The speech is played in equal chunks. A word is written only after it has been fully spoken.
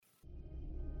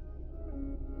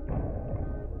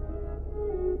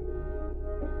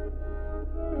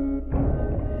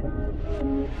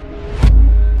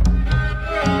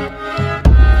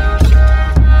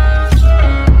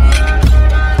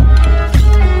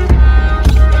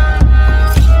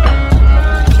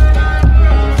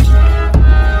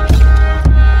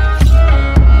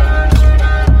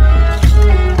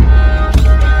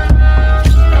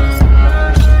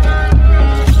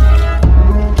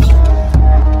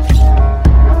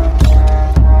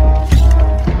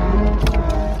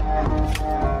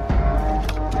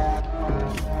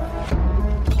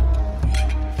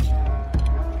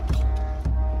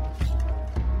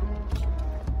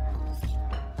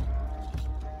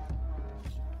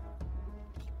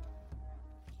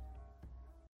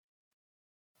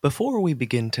Before we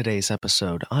begin today's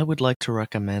episode, I would like to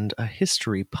recommend a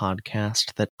history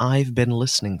podcast that I've been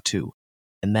listening to,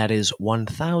 and that is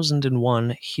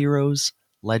 1001 Heroes,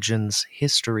 Legends,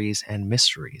 Histories, and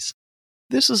Mysteries.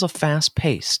 This is a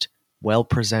fast-paced,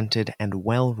 well-presented, and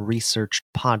well-researched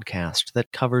podcast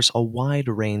that covers a wide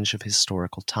range of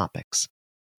historical topics.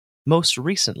 Most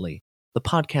recently, the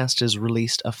podcast has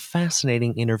released a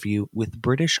fascinating interview with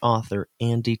British author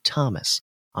Andy Thomas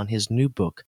on his new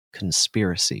book,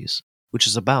 Conspiracies, which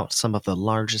is about some of the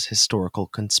largest historical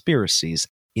conspiracies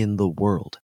in the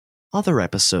world. Other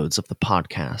episodes of the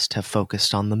podcast have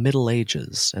focused on the Middle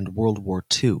Ages and World War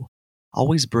II,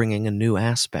 always bringing a new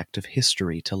aspect of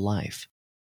history to life.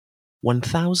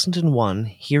 1001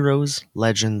 Heroes,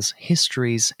 Legends,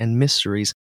 Histories, and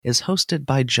Mysteries is hosted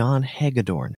by John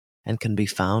Hagedorn and can be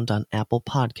found on Apple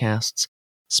Podcasts,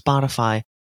 Spotify,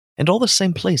 and all the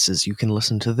same places you can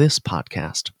listen to this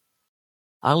podcast.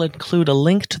 I'll include a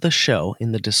link to the show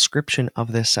in the description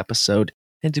of this episode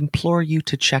and implore you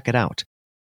to check it out.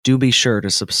 Do be sure to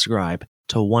subscribe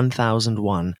to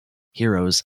 1001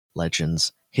 Heroes,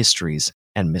 Legends, Histories,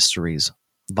 and Mysteries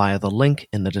via the link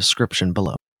in the description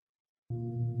below.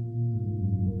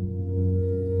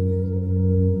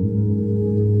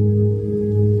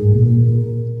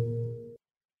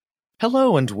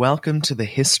 Hello and welcome to the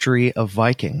History of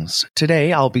Vikings.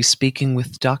 Today I'll be speaking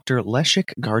with Dr.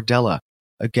 Leszek Gardeła,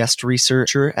 a guest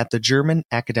researcher at the German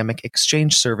Academic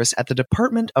Exchange Service at the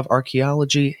Department of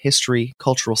Archaeology, History,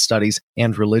 Cultural Studies,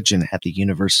 and Religion at the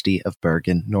University of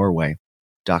Bergen, Norway.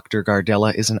 Dr.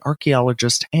 Gardeła is an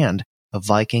archaeologist and a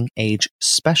Viking Age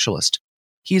specialist.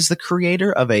 He is the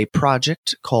creator of a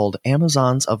project called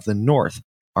Amazons of the North,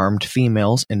 Armed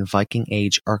Females in Viking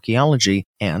Age Archaeology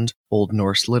and Old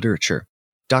Norse Literature.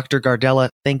 Dr. Gardeła,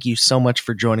 thank you so much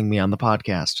for joining me on the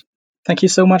podcast. Thank you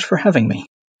so much for having me.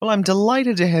 Well, I'm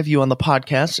delighted to have you on the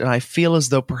podcast, and I feel as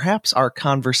though perhaps our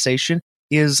conversation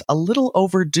is a little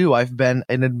overdue. I've been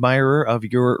an admirer of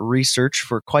your research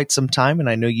for quite some time, and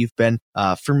I know you've been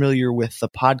familiar with the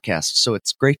podcast, so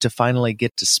it's great to finally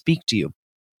get to speak to you.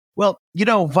 Well,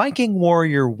 Viking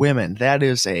warrior women, that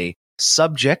is a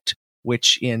subject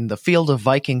which in the field of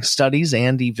Viking studies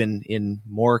and even in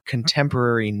more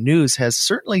contemporary news has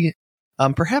certainly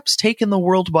perhaps taken the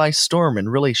world by storm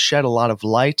and really shed a lot of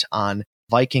light on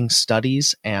Viking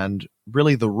studies and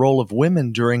really the role of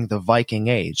women during the Viking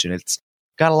Age. And it's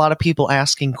got a lot of people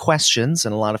asking questions,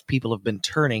 and a lot of people have been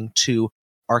turning to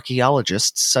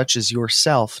archaeologists such as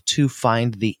yourself to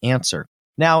find the answer.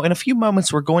 Now, in a few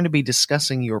moments, we're going to be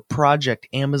discussing your project,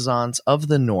 Amazons of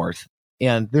the North,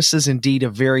 and this is indeed a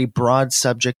very broad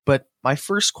subject, but my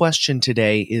first question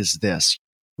today is this.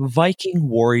 Viking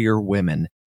warrior women,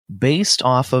 based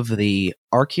off of the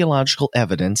archaeological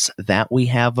evidence that we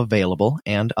have available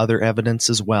and other evidence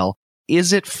as well,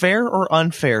 is it fair or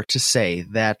unfair to say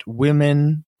that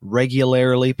women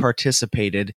regularly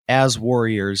participated as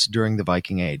warriors during the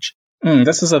Viking Age?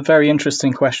 This is a very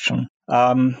interesting question.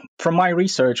 From my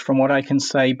research, from what I can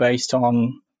say based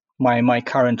on my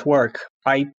current work,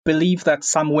 I believe that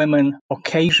some women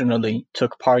occasionally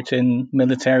took part in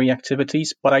military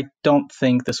activities, but I don't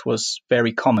think this was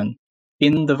very common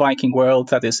in the Viking world,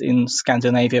 that is in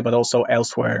Scandinavia, but also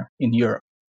elsewhere in Europe.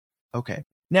 Okay.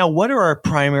 Now, what are our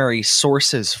primary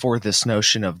sources for this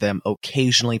notion of them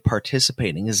occasionally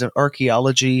participating? Is it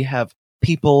archaeology? Have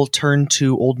people turned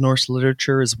to Old Norse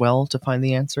literature as well to find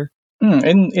the answer?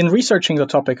 In researching the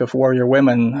topic of warrior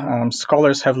women,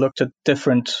 scholars have looked at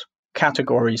different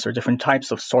categories or different types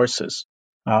of sources.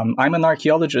 I'm an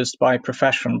archaeologist by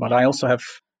profession, but I also have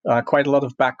quite a lot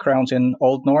of background in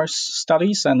Old Norse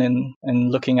studies and in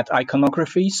looking at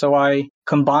iconography. So I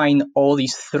combine all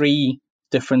these three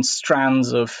different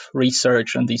strands of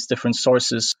research and these different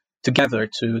sources together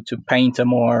to paint a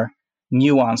more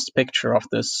nuanced picture of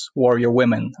this warrior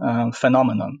women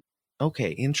phenomenon. Okay,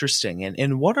 interesting.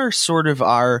 And what are sort of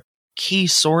our key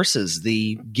sources,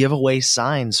 the giveaway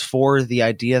signs for the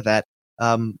idea that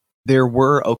there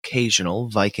were occasional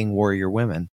Viking warrior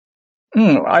women?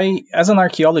 As an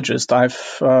archaeologist, I've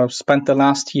spent the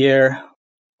last year,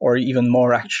 or even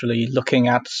more actually, looking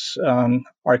at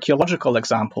archaeological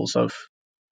examples of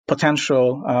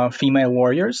potential female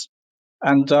warriors.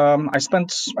 And I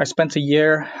spent a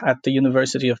year at the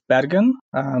University of Bergen,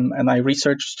 and I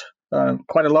researched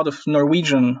quite a lot of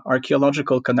Norwegian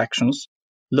archaeological connections,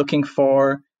 looking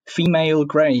for female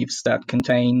graves that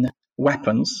contain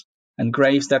weapons and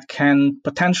graves that can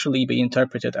potentially be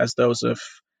interpreted as those of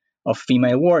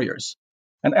female warriors.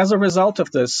 And as a result of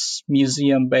this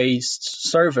museum-based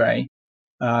survey,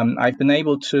 I've been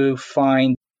able to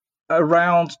find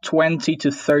around 20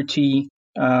 to 30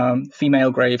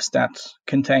 female graves that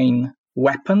contain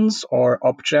weapons or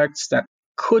objects that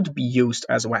could be used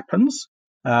as weapons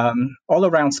all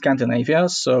around Scandinavia,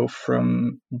 so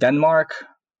from Denmark,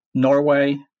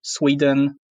 Norway,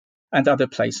 Sweden, and other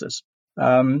places.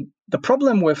 The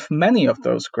problem with many of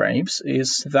those graves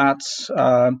is that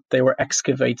they were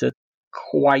excavated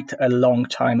quite a long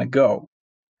time ago,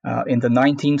 in the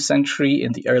 19th century,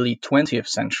 in the early 20th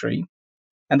century,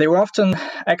 and they were often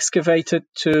excavated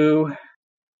to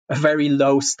a very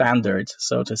low standard,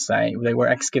 so to say. They were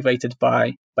excavated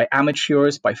by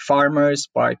amateurs, by farmers,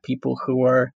 by people who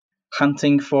were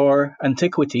hunting for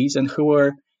antiquities and who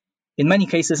were, in many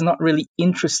cases, not really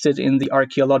interested in the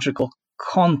archaeological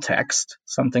context,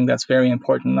 something that's very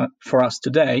important for us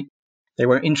today. They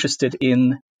were interested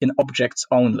in objects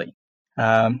only.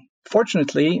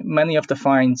 Fortunately, many of the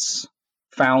finds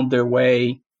found their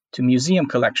way to museum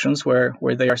collections where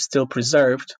they are still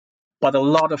preserved, but a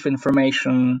lot of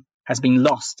information has been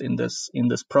lost in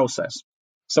this process.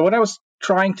 So what I was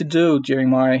trying to do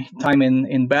during my time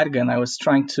in Bergen, I was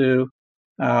trying to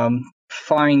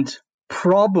find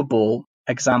probable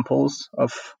examples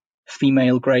of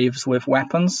female graves with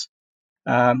weapons.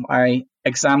 I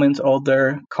examined all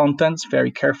their contents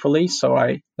very carefully. So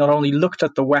I not only looked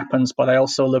at the weapons, but I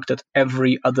also looked at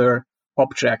every other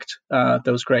object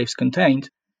those graves contained.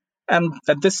 And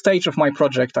at this stage of my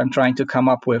project, I'm trying to come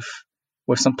up with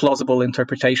some plausible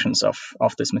interpretations of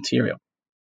this material.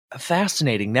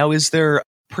 Fascinating. Now, is there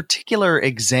particular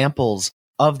examples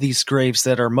of these graves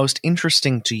that are most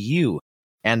interesting to you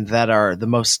and that are the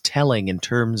most telling in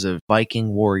terms of Viking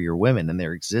warrior women and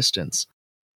their existence?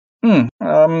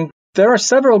 There are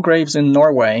several graves in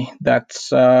Norway that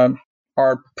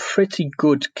are pretty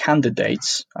good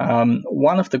candidates.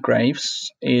 One of the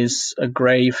graves is a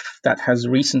grave that has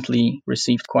recently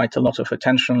received quite a lot of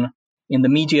attention in the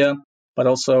media, but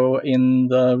also in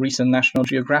the recent National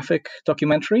Geographic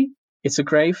documentary. It's a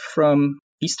grave from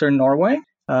eastern Norway.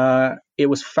 It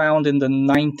was found in the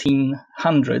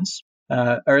 1900s,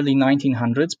 early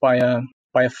 1900s,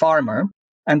 by a farmer,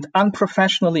 and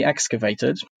unprofessionally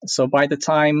excavated. So by the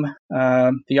time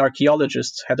the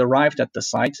archaeologists had arrived at the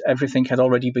site, everything had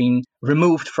already been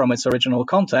removed from its original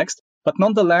context. But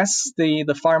nonetheless,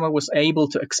 the farmer was able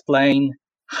to explain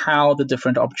how the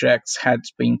different objects had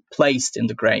been placed in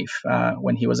the grave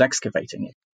when he was excavating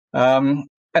it.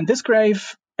 And this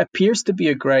grave appears to be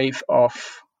a grave of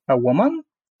a woman,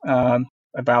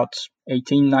 about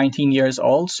 18, 19 years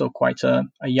old, so quite a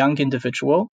young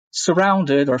individual,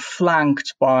 surrounded or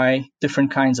flanked by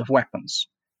different kinds of weapons.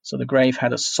 So the grave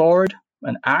had a sword,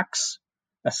 an axe,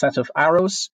 a set of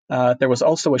arrows. There was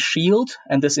also a shield,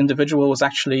 and this individual was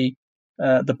actually,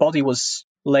 the body was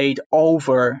laid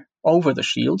over the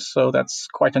shield, so that's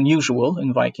quite unusual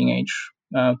in Viking Age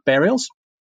burials.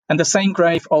 And the same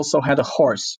grave also had a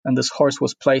horse, and this horse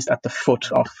was placed at the foot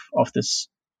of this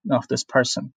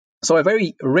person. So a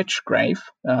very rich grave,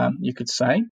 you could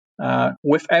say,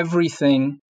 with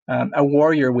everything a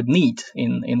warrior would need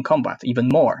in combat, even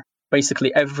more.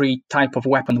 Basically, every type of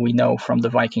weapon we know from the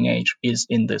Viking Age is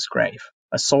in this grave.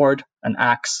 A sword, an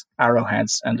axe,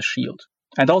 arrowheads, and a shield.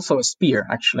 And also a spear,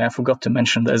 actually. I forgot to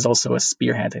mention there's also a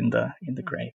spearhead in the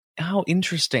grave. How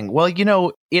interesting. Well,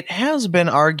 it has been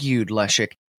argued,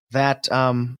 Leszek, that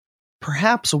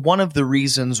perhaps one of the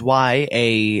reasons why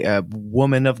a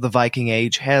woman of the Viking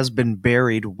Age has been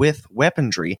buried with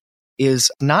weaponry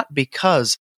is not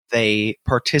because they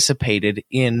participated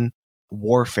in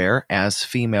warfare as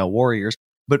female warriors,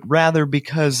 but rather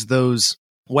because those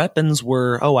weapons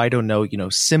were,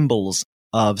 symbols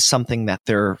of something that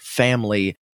their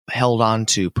family held on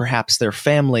to. Perhaps their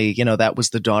family, that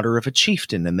was the daughter of a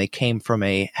chieftain, and they came from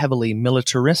a heavily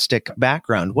militaristic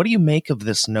background. What do you make of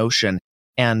this notion?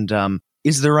 And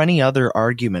is there any other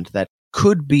argument that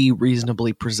could be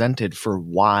reasonably presented for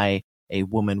why a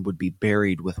woman would be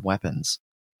buried with weapons?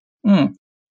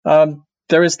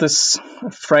 There is this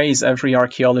phrase every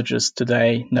archaeologist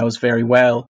today knows very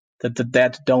well, that the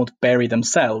dead don't bury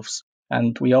themselves.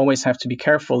 And we always have to be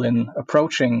careful in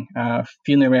approaching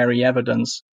funerary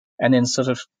evidence and in sort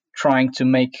of trying to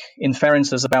make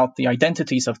inferences about the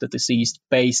identities of the deceased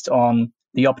based on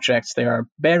the objects they are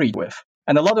buried with.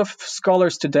 And a lot of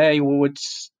scholars today would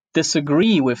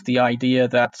disagree with the idea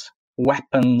that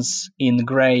weapons in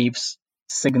graves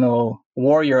signal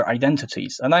warrior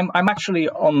identities. And I'm actually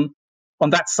on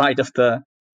that side of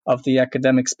the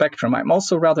academic spectrum. I'm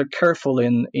also rather careful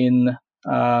in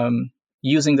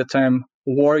using the term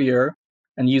warrior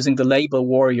and using the label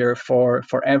warrior for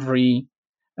every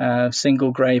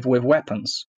single grave with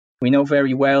weapons. We know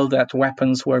very well that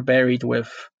weapons were buried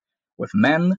with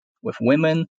men, with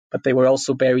women, but they were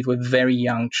also buried with very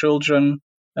young children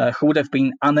who would have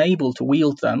been unable to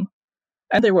wield them.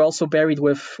 And they were also buried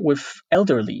with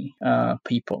elderly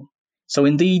people. So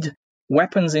indeed,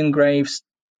 weapons in graves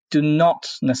do not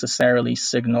necessarily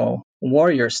signal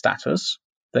warrior status.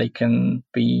 They can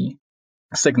be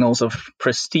signals of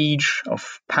prestige,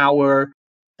 of power.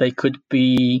 They could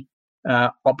be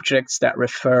objects that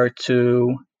refer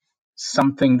to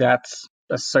something that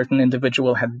a certain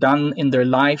individual had done in their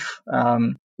life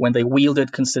when they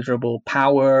wielded considerable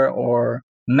power, or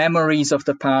memories of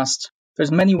the past.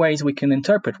 There's many ways we can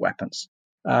interpret weapons.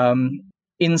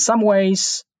 In some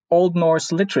ways, Old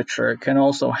Norse literature can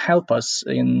also help us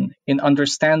in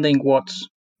understanding what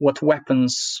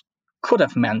weapons could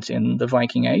have meant in the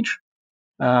Viking Age.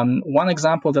 One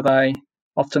example that I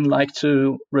often like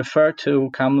to refer to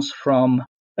comes from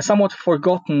a somewhat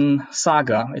forgotten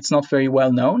saga. It's not very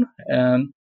well known. The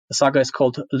saga is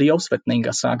called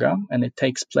Ljósvetninga saga, and it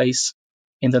takes place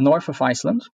in the north of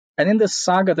Iceland. And in this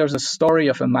saga, there's a story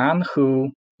of a man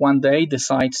who one day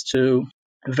decides to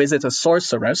visit a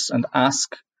sorceress and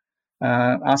ask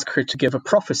her to give a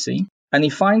prophecy. And he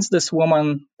finds this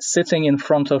woman sitting in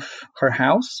front of her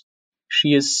house. She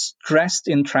is dressed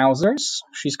in trousers.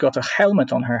 She's got a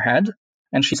helmet on her head,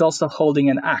 and she's also holding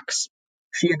an axe.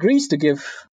 She agrees to give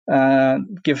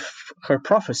her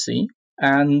prophecy,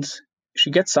 and she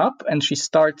gets up and she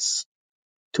starts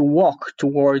to walk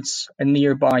towards a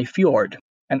nearby fjord.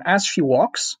 And as she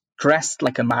walks, dressed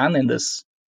like a man in this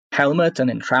helmet and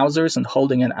in trousers and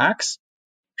holding an axe,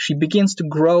 she begins to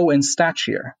grow in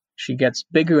stature. She gets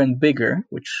bigger and bigger,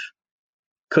 which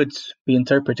could be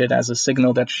interpreted as a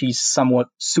signal that she's somewhat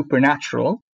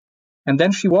supernatural. And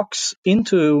then she walks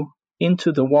into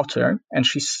the water, and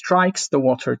she strikes the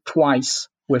water twice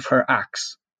with her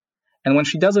axe. And when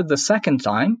she does it the second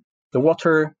time, the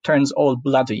water turns all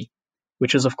bloody,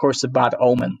 which is, of course, a bad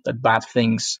omen, that bad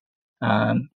things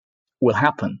will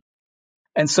happen.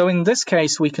 And so in this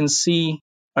case, we can see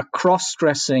a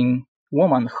cross-dressing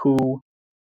woman who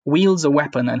wields a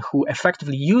weapon and who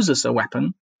effectively uses a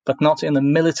weapon, but not in a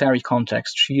military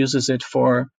context. She uses it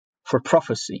for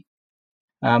prophecy.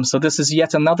 So this is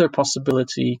yet another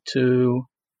possibility to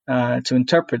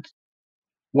interpret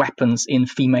weapons in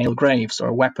female graves,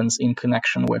 or weapons in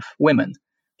connection with women.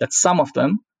 That some of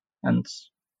them, and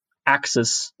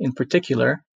axes in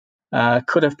particular,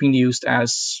 could have been used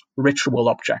as ritual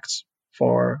objects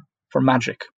for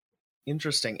magic.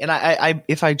 Interesting. And I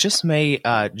if I just may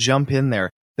jump in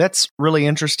there, that's really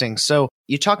interesting. So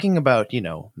you're talking about,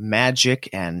 magic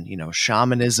and,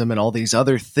 shamanism and all these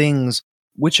other things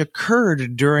which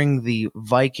occurred during the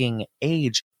Viking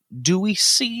Age. Do we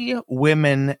see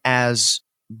women as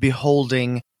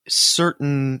beholding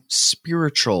certain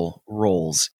spiritual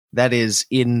roles? That is,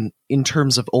 in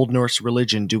terms of Old Norse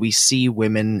religion, do we see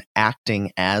women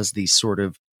acting as these sort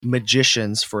of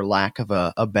magicians, for lack of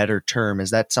a better term?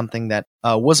 Is that something that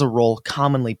was a role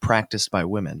commonly practiced by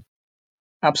women?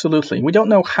 Absolutely. We don't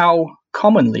know how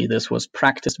commonly this was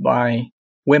practiced by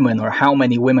women, or how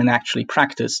many women actually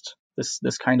practiced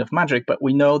this kind of magic, but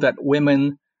we know that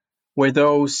women were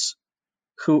those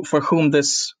for whom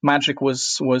this magic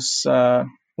was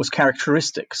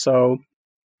characteristic. So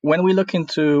when we look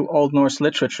into Old Norse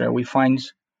literature, we find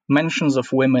mentions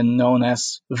of women known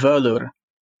as völur,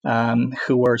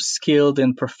 who were skilled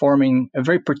in performing a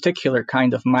very particular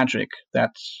kind of magic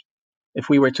that, if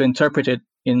we were to interpret it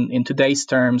in today's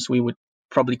terms, we would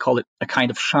probably call it a kind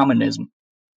of shamanism.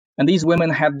 And these women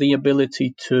had the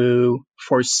ability to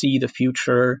foresee the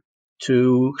future,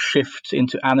 to shift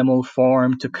into animal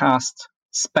form, to cast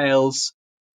spells,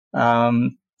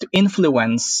 to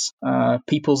influence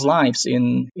people's lives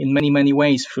in many, many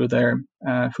ways through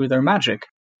their magic.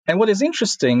 And what is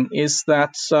interesting is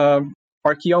that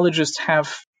archaeologists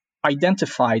have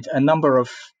identified a number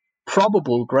of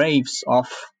probable graves of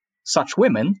such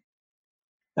women,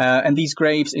 and these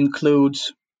graves include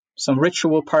some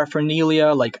ritual paraphernalia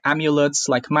like amulets,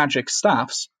 like magic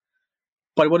staffs.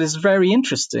 But what is very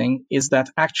interesting is that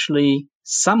actually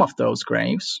some of those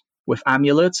graves with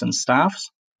amulets and staffs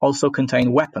also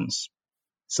contain weapons.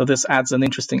 So this adds an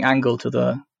interesting angle to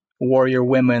the warrior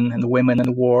women and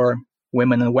war,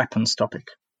 women and weapons topic.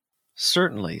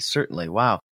 Certainly.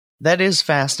 Wow. That is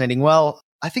fascinating. Well,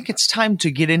 I think it's time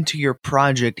to get into your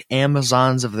project,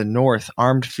 Amazons of the North,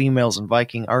 Armed Females in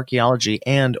Viking Archaeology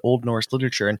and Old Norse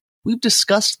Literature. And we've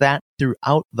discussed that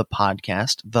throughout the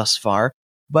podcast thus far.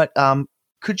 But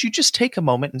could you just take a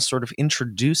moment and sort of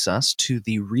introduce us to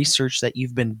the research that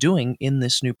you've been doing in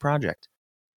this new project?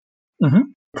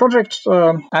 Mm-hmm. Project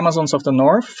Amazons of the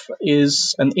North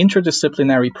is an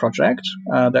interdisciplinary project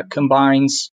that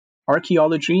combines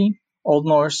archaeology, Old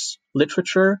Norse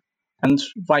literature and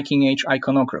Viking Age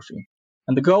iconography.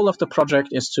 And the goal of the project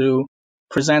is to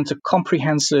present a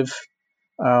comprehensive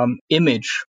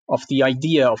image of the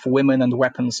idea of women and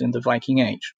weapons in the Viking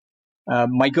Age.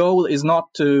 My goal is not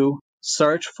to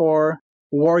search for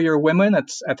warrior women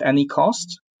at any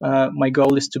cost. My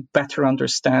goal is to better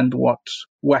understand what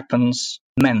weapons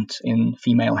meant in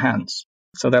female hands.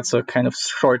 So that's a kind of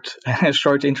short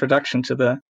introduction to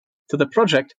the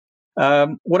project.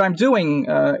 What I'm doing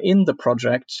in the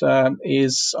project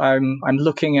is I'm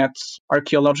looking at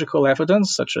archaeological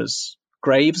evidence such as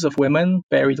graves of women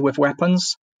buried with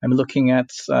weapons. I'm looking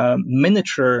at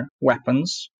miniature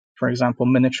weapons, for example,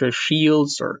 miniature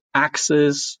shields or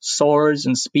axes, swords,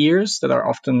 and spears that are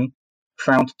often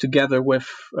found together with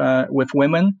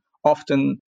women,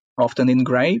 often in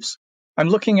graves. I'm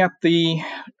looking at the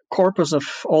corpus of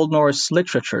Old Norse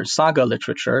literature, saga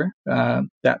literature,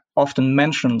 that often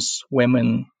mentions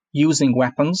women using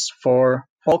weapons for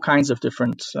all kinds of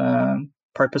different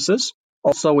purposes,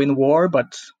 also in war,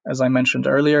 but as I mentioned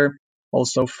earlier,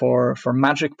 also for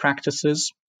magic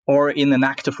practices or in an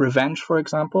act of revenge, for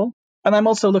example. And I'm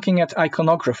also looking at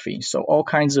iconography, so all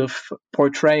kinds of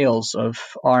portrayals of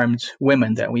armed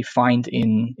women that we find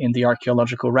in the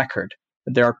archaeological record.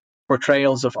 There are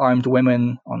portrayals of armed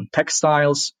women on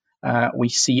textiles. We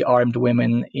see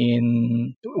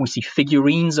we see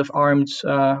figurines of armed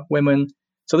women.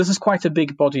 So this is quite a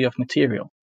big body of material.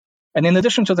 And in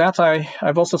addition to that,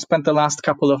 I've also spent the last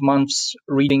couple of months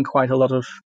reading quite a lot of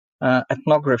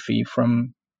ethnography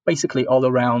from basically all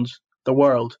around the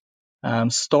world.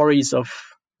 Stories of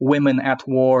women at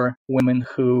war, women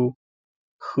who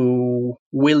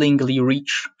willingly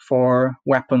reach for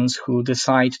weapons, who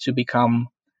decide to become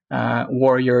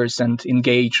warriors and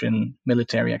engage in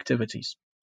military activities.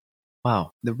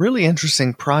 Wow, the really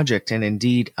interesting project, and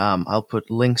indeed, I'll put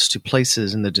links to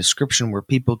places in the description where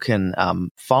people can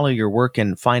follow your work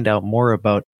and find out more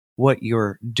about what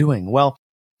you're doing. Well,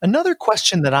 another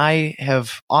question that I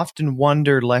have often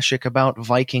wondered, Leszek, about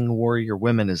Viking warrior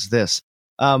women is this.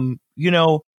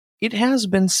 It has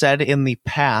been said in the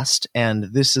past,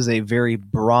 and this is a very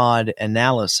broad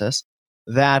analysis,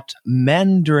 that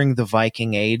men during the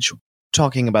Viking Age,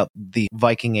 talking about the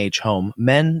Viking Age home,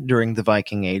 men during the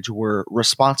Viking Age were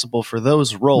responsible for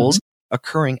those roles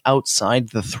occurring outside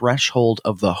the threshold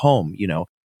of the home,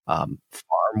 farm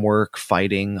work,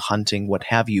 fighting, hunting, what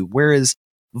have you, whereas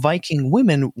Viking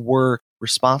women were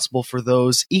responsible for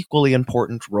those equally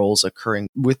important roles occurring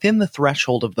within the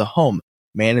threshold of the home,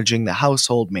 managing the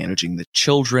household, managing the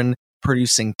children,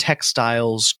 producing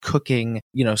textiles, cooking,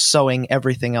 sewing,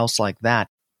 everything else like that.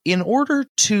 In order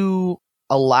to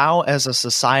allow as a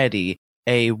society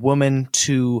a woman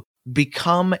to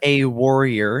become a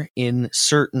warrior in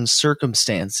certain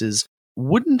circumstances,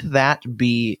 wouldn't that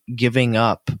be giving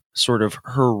up sort of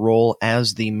her role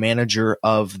as the manager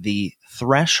of the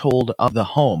threshold of the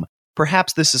home?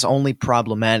 Perhaps this is only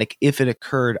problematic if it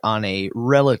occurred on a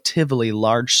relatively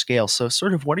large scale. So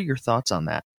sort of what are your thoughts on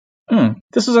that?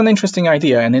 This is an interesting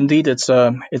idea, and indeed it's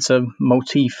a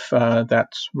motif that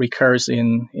recurs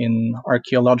in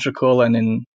archaeological and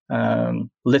in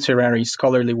literary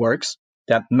scholarly works,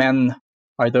 that men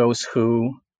are those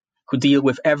who deal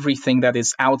with everything that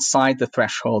is outside the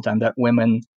threshold, and that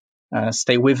women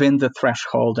stay within the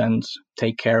threshold and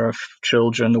take care of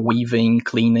children, weaving,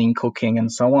 cleaning, cooking,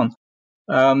 and so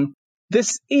on.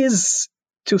 This is,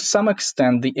 to some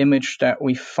extent, the image that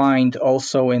we find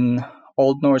also in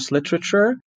Old Norse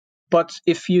literature, but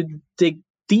if you dig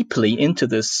deeply into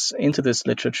this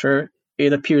literature,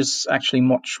 it appears actually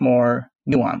much more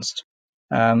nuanced.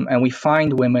 And we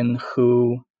find women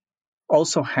who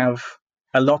also have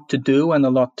a lot to do and a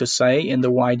lot to say in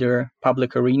the wider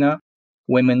public arena.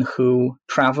 Women who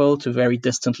travel to very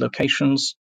distant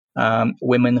locations,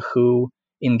 women who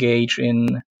engage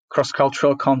in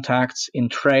cross-cultural contacts, in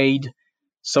trade.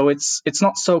 So it's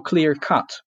not so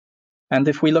clear-cut. And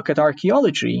if we look at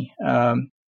archaeology,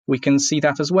 we can see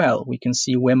that as well. We can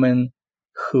see women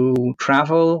who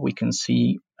travel. We can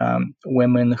see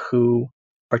women who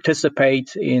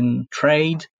participate in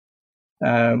trade.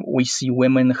 We see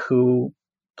women who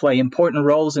play important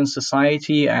roles in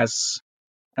society as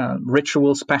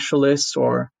ritual specialists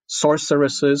or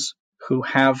sorceresses who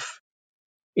have,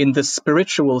 in the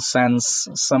spiritual sense,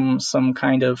 some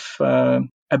kind of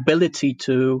ability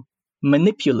to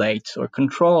manipulate or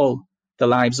control the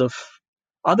lives of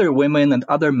other women and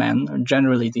other men, and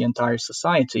generally the entire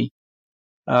society.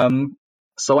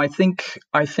 So I think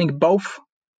both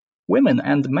women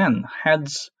and men had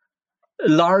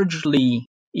largely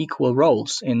equal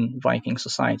roles in Viking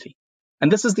society.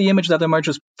 And this is the image that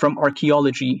emerges from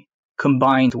archaeology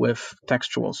combined with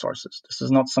textual sources. This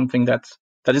is not something that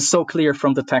is so clear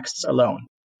from the texts alone.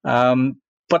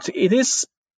 But it is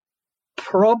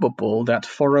probable that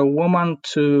for a woman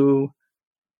to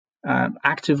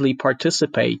actively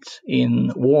participate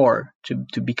in war,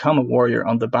 to become a warrior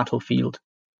on the battlefield,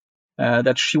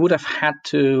 that she would have had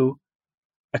to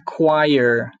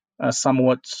acquire a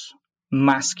somewhat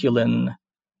masculine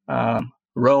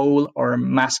role or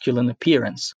masculine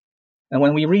appearance. And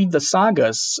when we read the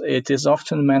sagas, it is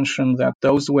often mentioned that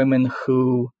those women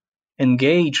who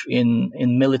engage in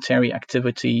military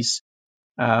activities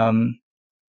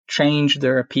change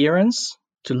their appearance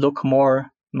to look more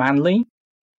manly,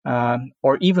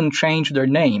 or even change their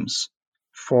names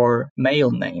for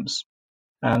male names.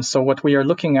 And so what we are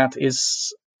looking at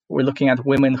is we're looking at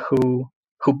women who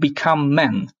become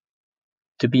men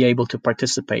to be able to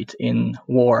participate in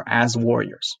war as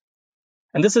warriors.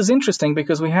 And this is interesting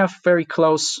because we have very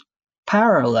close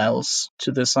parallels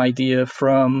to this idea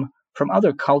from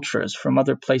other cultures, from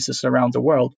other places around the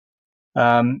world.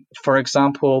 For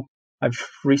example, I've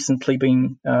recently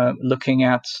been looking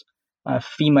at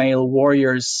female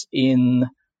warriors in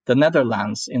the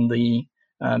Netherlands in the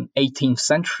 18th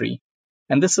century.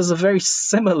 And this is a very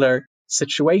similar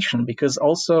situation because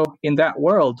also in that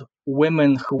world,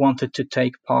 women who wanted to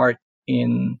take part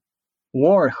in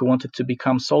war, who wanted to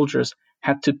become soldiers,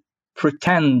 had to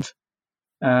pretend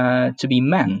to be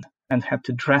men and had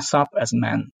to dress up as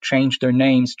men, change their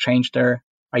names, change their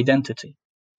identity.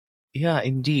 Yeah,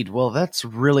 indeed. Well, that's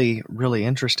really, really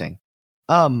interesting.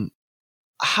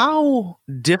 How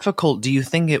difficult do you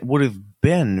think it would have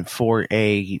been for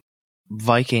a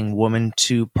Viking woman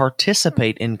to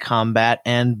participate in combat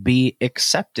and be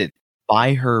accepted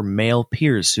by her male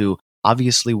peers, who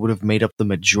obviously would have made up the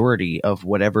majority of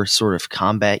whatever sort of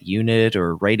combat unit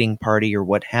or raiding party or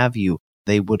what have you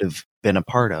they would have been a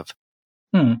part of?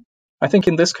 I think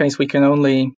in this case we can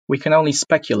only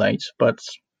speculate, but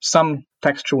some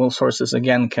textual sources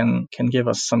again can give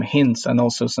us some hints and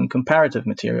also some comparative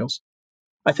materials.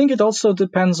 I think it also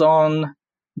depends on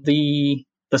the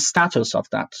status of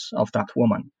that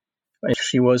woman. If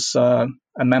she was a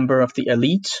member of the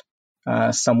elite,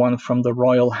 someone from the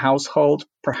royal household,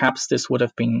 perhaps this would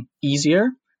have been easier.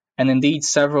 And indeed,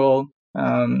 several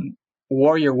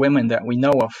warrior women that we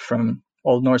know of from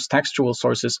Old Norse textual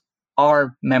sources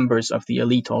are members of the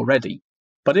elite already.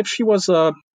 But if she was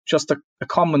just a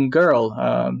common girl,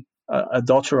 a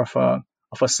daughter of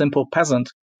a simple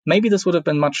peasant, maybe this would have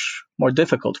been much more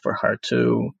difficult for her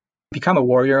to become a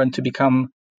warrior and to become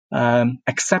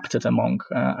accepted among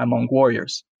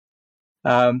warriors.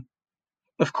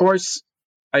 Of course,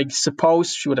 I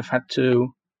suppose she would have had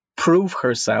to prove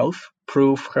herself,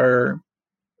 prove her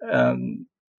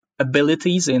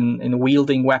abilities in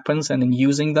wielding weapons and in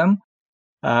using them.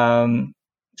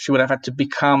 She would have had to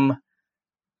become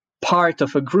part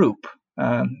of a group,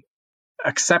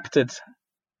 accepted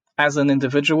as an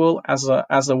individual, as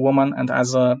a woman, and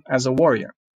as a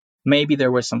warrior. Maybe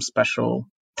there were some special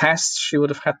tests she would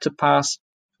have had to pass.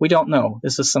 We don't know.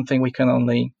 This is something we can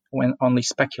only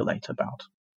speculate about.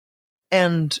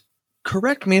 And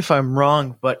correct me if I'm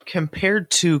wrong, but compared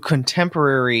to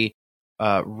contemporary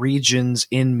regions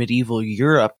in medieval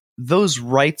Europe, those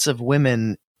rights of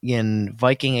women in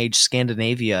Viking Age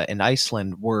Scandinavia and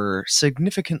Iceland were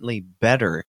significantly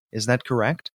better. Is that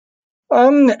correct?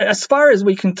 As far as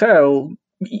we can tell,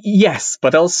 yes,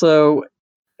 but also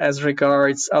as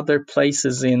regards other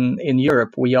places in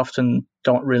Europe, we often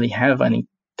don't really have any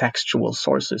textual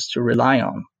sources to rely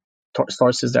on,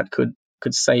 sources that could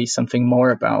say something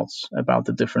more about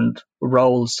the different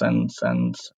roles and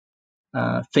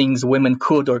things women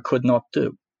could or could not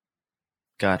do.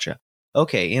 Gotcha.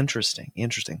 Okay, interesting.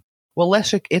 Well,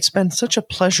 Leszek, it's been such a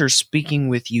pleasure speaking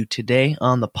with you today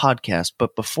on the podcast,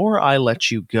 but before I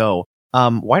let you go,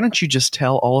 why don't you just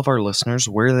tell all of our listeners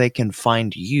where they can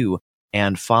find you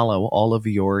and follow all of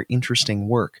your interesting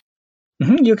work?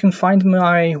 You can find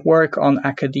my work on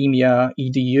Academia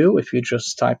EDU if you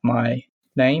just type my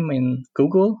name in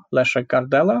Google, Leszek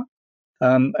Gardeła.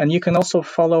 And you can also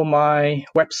follow my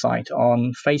website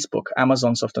on Facebook,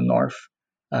 Amazons of the North.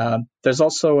 There's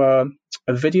also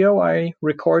a video I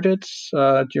recorded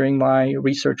during my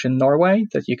research in Norway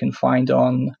that you can find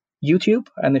on YouTube.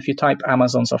 And if you type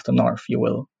Amazons of the North, you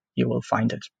will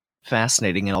find it.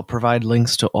 Fascinating, and I'll provide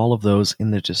links to all of those in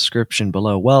the description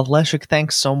below. Well, Leszek,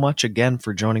 thanks so much again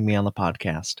for joining me on the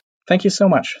podcast. Thank you so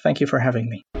much. Thank you for having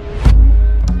me.